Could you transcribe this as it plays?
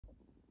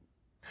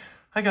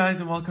Hi guys,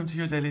 and welcome to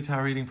your daily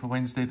tarot reading for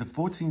Wednesday the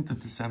 14th of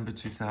December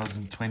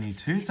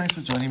 2022. Thanks for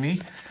joining me.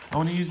 I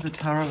want to use the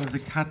tarot of the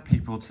cat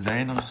people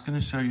today, and I'm just going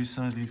to show you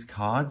some of these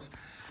cards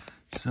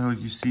so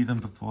you see them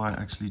before I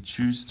actually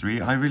choose three.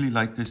 I really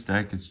like this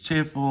deck. It's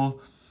cheerful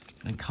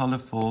and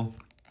colorful.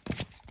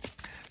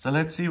 So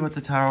let's see what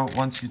the tarot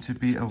wants you to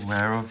be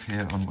aware of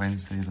here on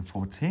Wednesday the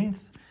 14th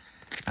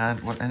and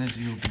what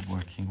energy you'll be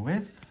working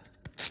with.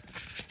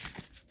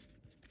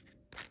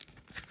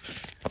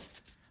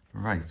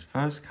 Right,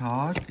 first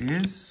card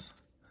is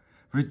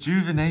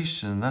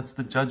Rejuvenation. That's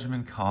the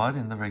Judgment card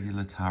in the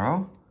regular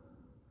tarot.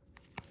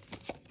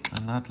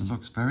 And that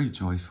looks very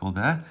joyful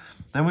there.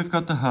 Then we've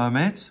got the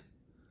Hermit.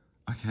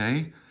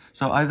 Okay,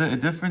 so either a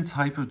different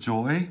type of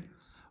joy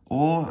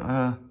or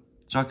a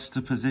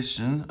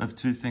juxtaposition of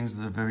two things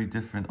that are very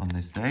different on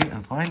this day.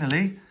 And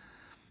finally,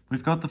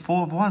 we've got the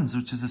Four of Wands,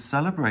 which is a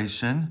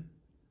celebration.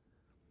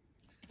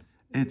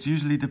 It's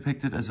usually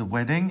depicted as a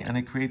wedding, and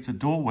it creates a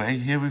doorway.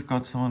 Here we've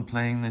got someone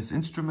playing this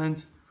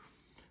instrument,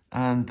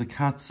 and the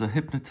cats are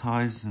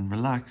hypnotized and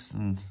relaxed,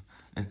 and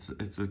it's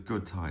a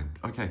good time.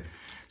 Okay,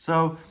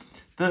 so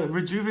the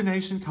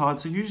Rejuvenation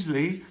card. So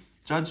usually,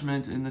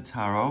 Judgment in the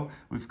tarot,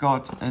 we've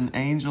got an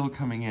angel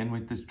coming in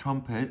with this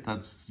trumpet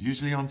that's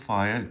usually on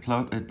fire.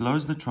 It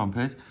blows the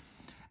trumpet,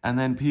 and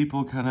then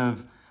people kind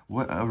of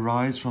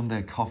arise from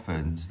their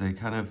coffins. They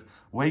kind of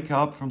wake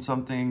up from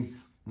something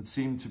that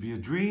seemed to be a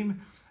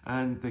dream,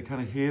 and they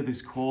kind of hear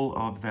this call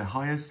of their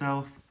higher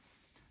self,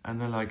 and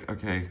they're like,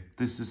 okay,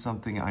 this is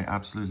something I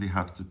absolutely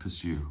have to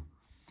pursue.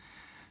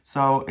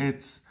 So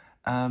it's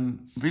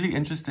really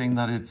interesting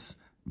that it's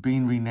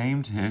been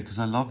renamed here, because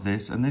I love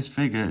this. And this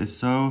figure is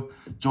so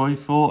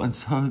joyful, and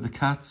so the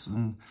cats.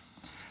 And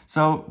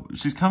so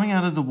she's coming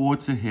out of the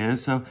water here.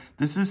 So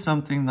this is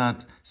something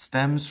that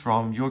stems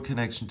from your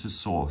connection to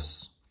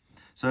source.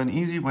 So an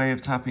easy way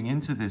of tapping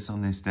into this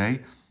on this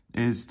day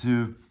is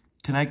to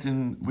connect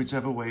in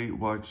whichever way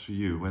works for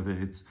you, whether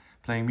it's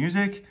playing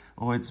music,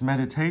 or it's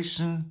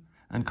meditation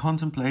and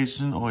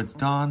contemplation, or it's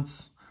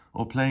dance,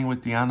 or playing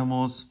with the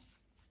animals.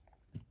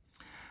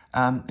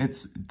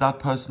 It's that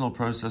personal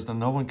process that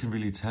no one can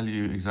really tell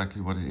you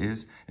exactly what it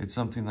is. It's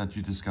something that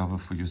you discover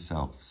for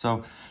yourself.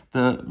 So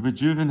the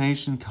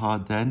Rejuvenation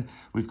card then,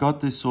 we've got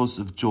this source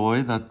of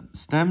joy that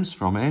stems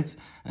from it,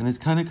 and it's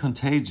kind of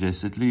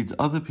contagious. It leads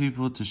other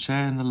people to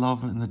share in the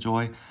love and the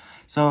joy.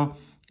 So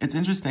it's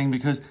interesting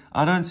because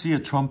I don't see a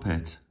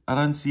trumpet. I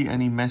don't see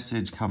any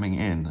message coming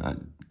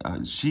in.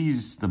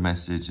 She's the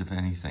message, if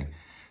anything.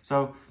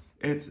 So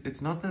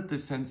it's not that the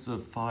sense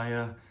of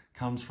fire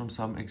comes from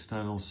some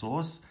external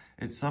source.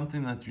 It's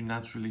something that you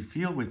naturally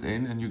feel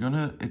within, and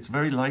it's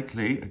very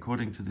likely,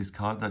 according to this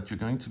card, that you're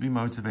going to be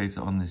motivated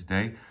on this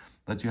day,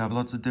 that you have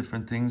lots of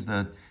different things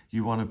that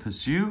you want to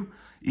pursue.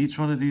 Each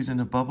one of these in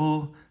a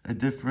bubble, a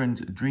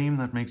different dream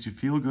that makes you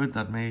feel good,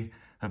 that may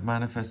have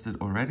manifested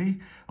already,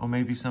 or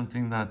maybe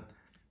something that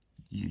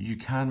you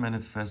can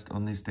manifest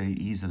on this day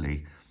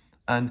easily.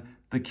 And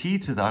the key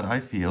to that, I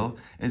feel,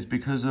 is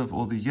because of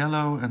all the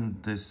yellow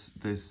and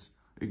this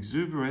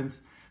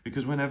exuberance,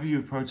 because whenever you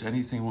approach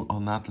anything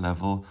on that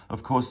level,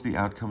 of course, the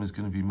outcome is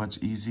going to be much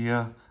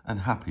easier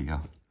and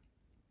happier.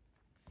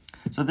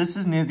 So this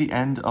is near the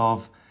end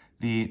of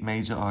the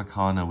major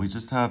arcana. We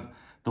just have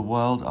the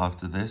World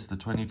after this, the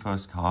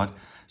 21st card.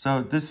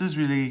 So this is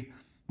really,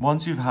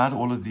 once you've had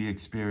all of the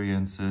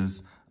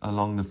experiences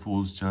along the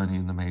Fool's journey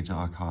in the major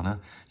arcana,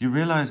 you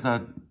realize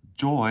that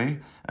joy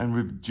and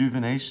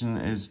rejuvenation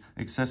is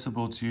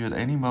accessible to you at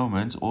any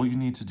moment. All you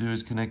need to do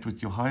is connect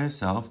with your higher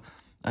self,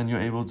 and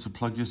you're able to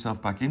plug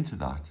yourself back into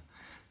that.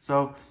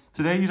 So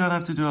today you don't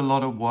have to do a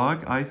lot of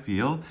work, I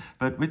feel,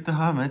 but with the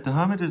Hermit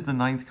is the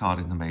 9th card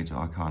in the major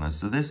arcana.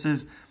 So this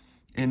is,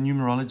 in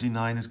numerology,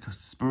 9 is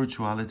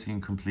spirituality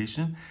and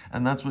completion,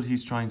 and that's what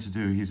he's trying to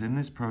do. He's in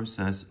this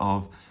process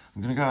of,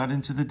 I'm going to go out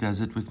into the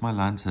desert with my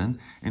lantern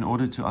in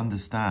order to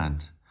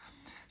understand.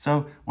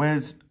 So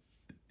whereas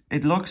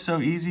it looks so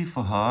easy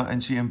for her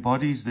and she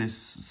embodies this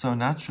so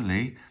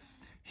naturally,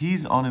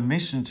 he's on a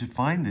mission to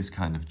find this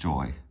kind of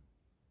joy.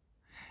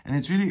 And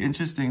it's really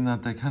interesting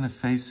that they're kind of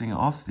facing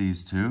off,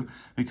 these two,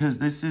 because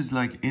this is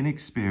like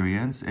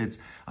inexperience. It's,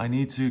 I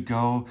need to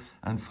go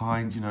and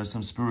find,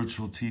 some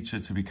spiritual teacher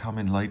to become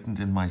enlightened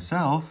in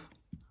myself.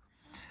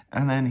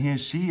 And then here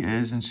she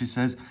is, and she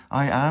says,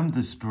 I am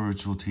the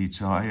spiritual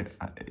teacher.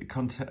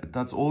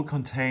 That's all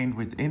contained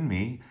within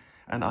me,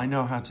 and I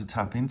know how to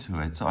tap into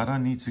it. So I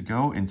don't need to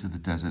go into the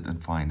desert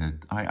and find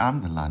it. I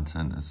am the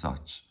lantern as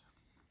such.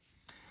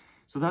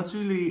 So that's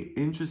really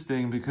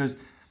interesting, because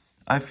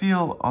I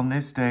feel on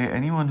this day,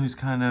 anyone who's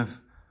kind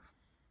of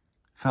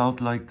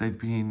felt like they've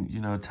been,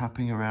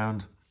 tapping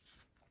around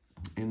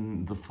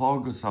in the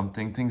fog or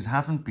something, things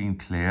haven't been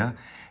clear.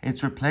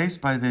 It's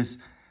replaced by this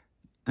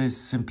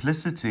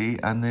simplicity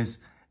and this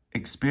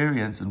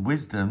experience and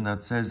wisdom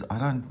that says, I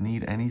don't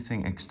need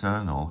anything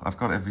external. I've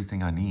got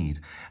everything I need.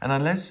 And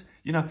unless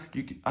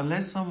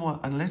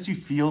you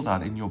feel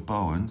that in your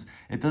bones,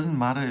 it doesn't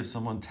matter if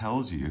someone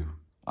tells you.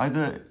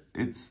 Either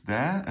it's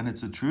there and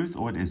it's a truth,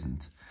 or it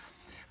isn't.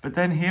 But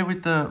then here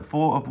with the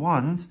Four of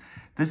Wands,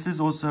 This is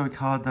also a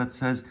card that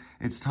says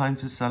it's time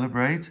to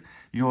celebrate.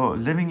 You're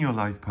living your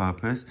life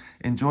purpose.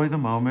 Enjoy the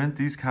moment.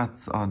 These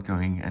cats aren't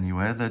going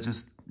anywhere. They're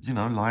just, you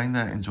know, lying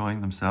there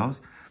enjoying themselves.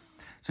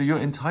 So you're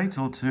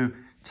entitled to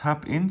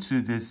tap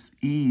into this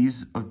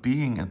ease of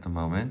being at the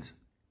moment.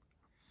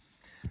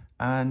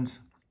 And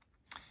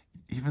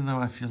even though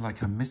I feel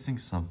like I'm missing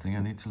something, I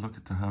need to look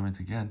at the Hermit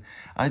again.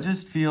 I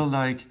just feel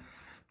like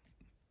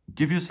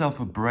give yourself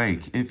a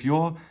break. If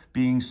you're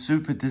being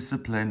super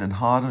disciplined and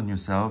hard on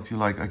yourself, you're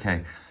like,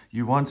 okay,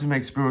 you want to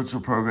make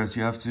spiritual progress,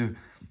 you have to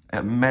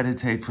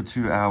meditate for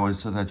 2 hours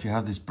so that you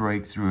have this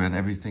breakthrough and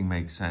everything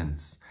makes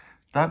sense.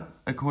 That,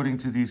 according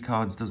to these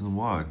cards, doesn't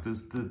work.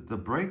 The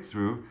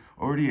breakthrough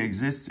already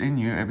exists in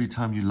you every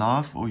time you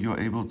laugh, or you're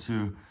able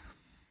to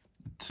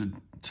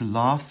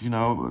laugh, you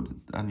know,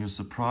 and you're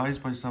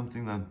surprised by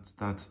something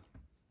that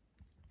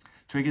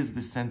triggers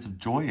this sense of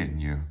joy in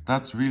you.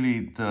 That's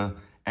really the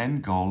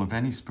end goal of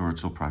any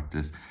spiritual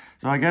practice.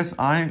 So I guess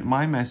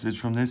my message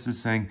from this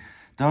is saying,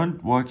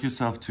 don't work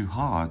yourself too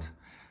hard.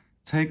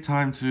 Take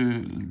time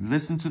to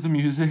listen to the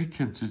music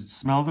and to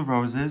smell the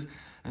roses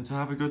and to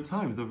have a good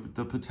time.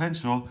 The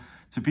potential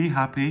to be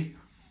happy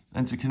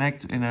and to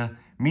connect in a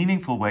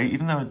meaningful way,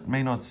 even though it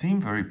may not seem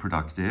very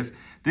productive.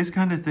 This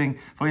kind of thing,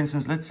 for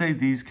instance, let's say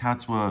these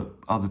cats were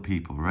other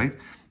people, right?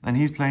 And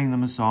he's playing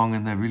them a song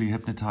and they're really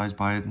hypnotized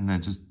by it and they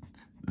just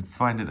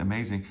find it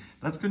amazing.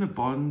 That's going to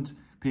bond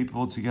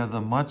people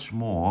together much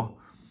more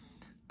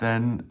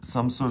than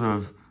some sort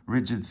of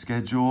rigid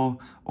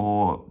schedule,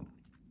 or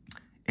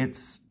it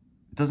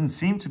doesn't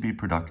seem to be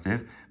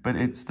productive, but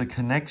it's the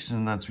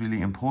connection that's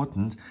really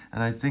important.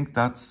 And I think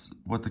that's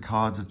what the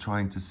cards are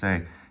trying to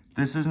say.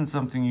 This isn't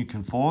something you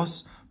can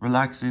force.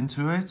 Relax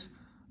into it.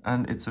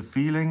 And it's a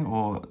feeling,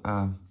 or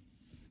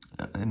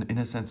in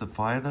a sense, a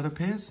fire that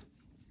appears.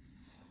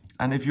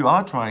 And if you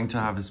are trying to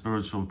have a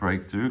spiritual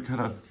breakthrough,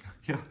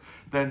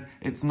 then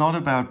it's not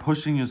about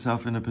pushing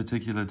yourself in a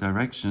particular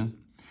direction.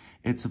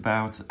 It's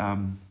about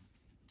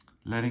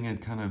letting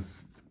it kind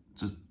of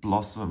just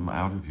blossom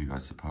out of you, I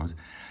suppose.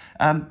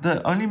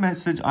 The only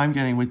message I'm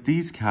getting with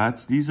these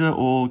cats, these are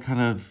all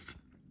kind of,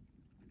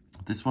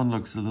 this one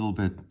looks a little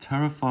bit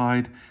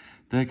terrified.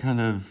 They're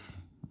kind of,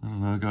 I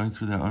don't know, going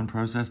through their own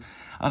process.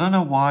 I don't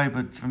know why,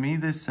 but for me,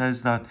 this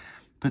says that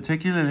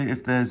particularly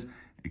if there's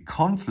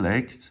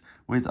conflict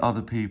with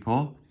other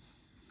people,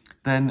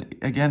 then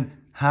again,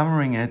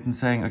 hammering it and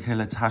saying, okay,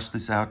 let's hash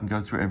this out and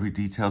go through every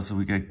detail so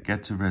we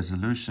get to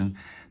resolution.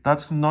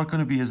 That's not going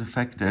to be as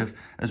effective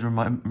as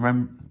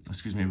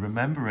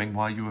remembering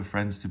why you were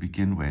friends to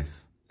begin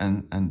with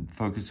and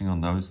focusing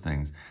on those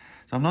things.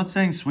 So I'm not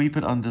saying sweep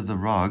it under the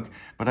rug,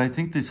 but I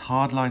think this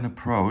hardline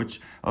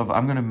approach of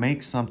I'm going to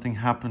make something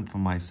happen for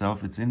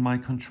myself, it's in my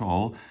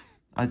control,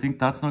 I think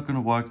that's not going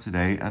to work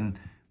today. And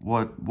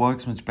what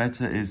works much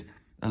better is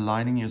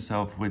aligning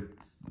yourself with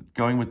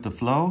going with the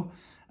flow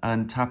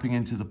and tapping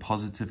into the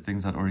positive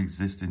things that already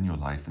exist in your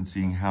life and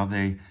seeing how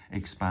they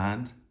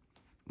expand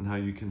and how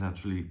you can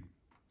naturally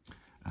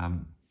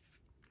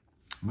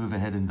move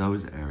ahead in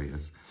those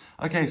areas.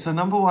 Okay, so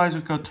number-wise,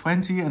 we've got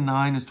 20 and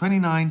 9 is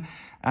 29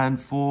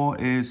 and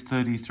 4 is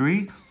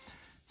 33.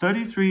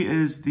 33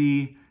 is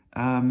the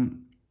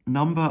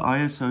number I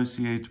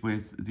associate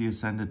with the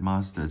Ascended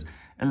Masters.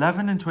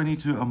 11 and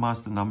 22 are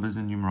master numbers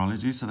in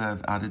numerology, so they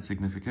have added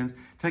significance.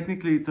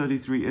 Technically,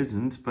 33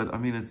 isn't, but I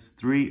mean, it's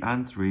 3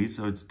 and 3,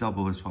 so it's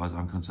double as far as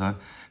I'm concerned.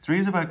 3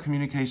 is about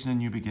communication and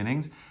new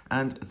beginnings,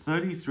 and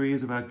 33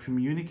 is about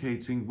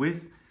communicating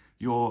with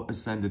your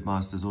Ascended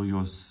Masters or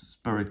your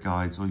spirit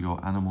guides or your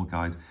animal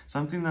guides,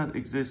 something that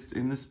exists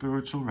in the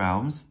spiritual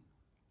realms.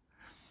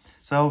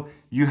 So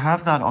you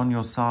have that on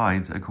your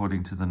side,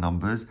 according to the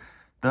numbers.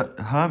 The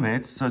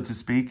Hermit, so to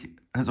speak,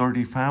 has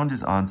already found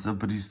his answer,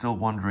 but he's still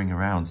wandering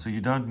around. So you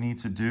don't need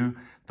to do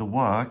the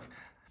work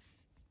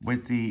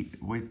with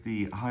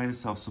the higher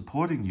self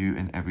supporting you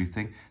in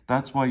everything.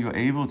 That's why you're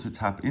able to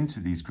tap into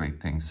these great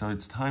things. So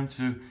it's time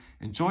to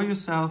enjoy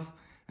yourself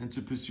and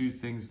to pursue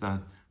things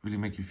that really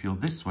make you feel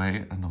this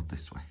way and not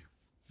this way.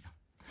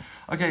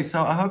 Yeah. Okay,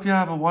 so I hope you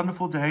have a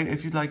wonderful day.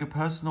 If you'd like a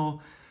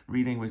personal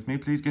reading with me,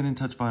 please get in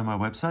touch via my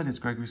website. It's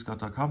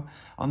gregoryscott.com.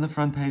 On the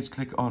front page,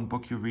 click on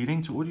book your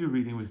reading to audio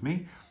reading with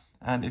me.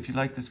 And if you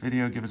like this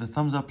video, give it a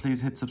thumbs up.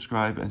 Please hit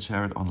subscribe and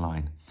share it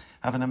online.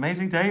 Have an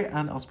amazing day,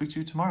 and I'll speak to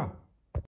you tomorrow.